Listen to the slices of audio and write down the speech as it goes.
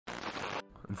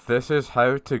This is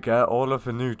how to get all of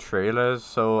the new trailers.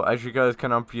 So as you guys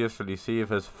can obviously see,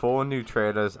 there's 4 new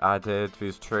trailers added.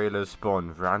 These trailers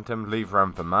spawn randomly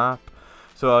around the map.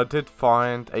 So I did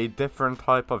find a different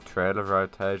type of trailer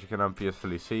right here. As you can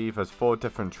obviously see, there's 4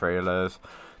 different trailers.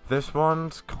 This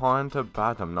one's kinda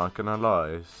bad, I'm not gonna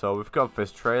lie. So we've got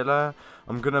this trailer.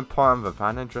 I'm gonna put on the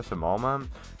van in just a moment.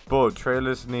 But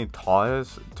trailers need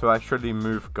tires to actually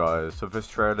move, guys. So this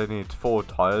trailer needs 4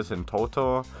 tires in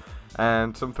total.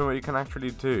 And something what you can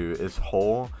actually do is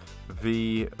haul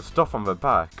the stuff on the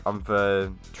back of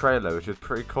the trailer, which is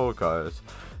pretty cool, guys.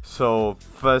 So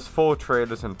there's 4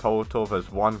 trailers in total.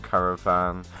 There's 1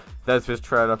 caravan. There's this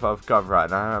trailer that I've got right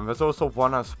now, and there's also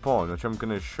 1 at spawn, which I'm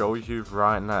going to show you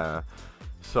right now.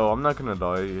 So I'm not going to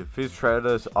lie, these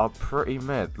trailers are pretty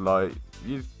mid. Like,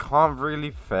 you can't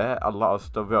really fit a lot of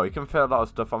stuff. Well, you can fit a lot of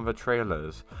stuff on the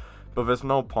trailers, but there's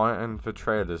no point in the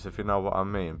trailers, if you know what I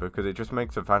mean, because it just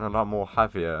makes the van a lot more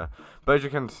heavier. But as you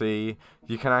can see,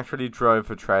 you can actually drive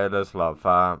the trailers like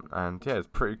that, and yeah, it's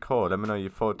pretty cool. Let me know your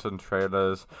thoughts on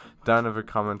trailers down in the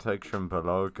comment section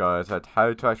below, guys, at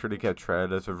how to actually get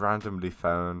trailers randomly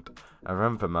found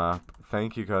around the map.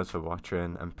 Thank you guys for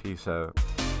watching, and peace out.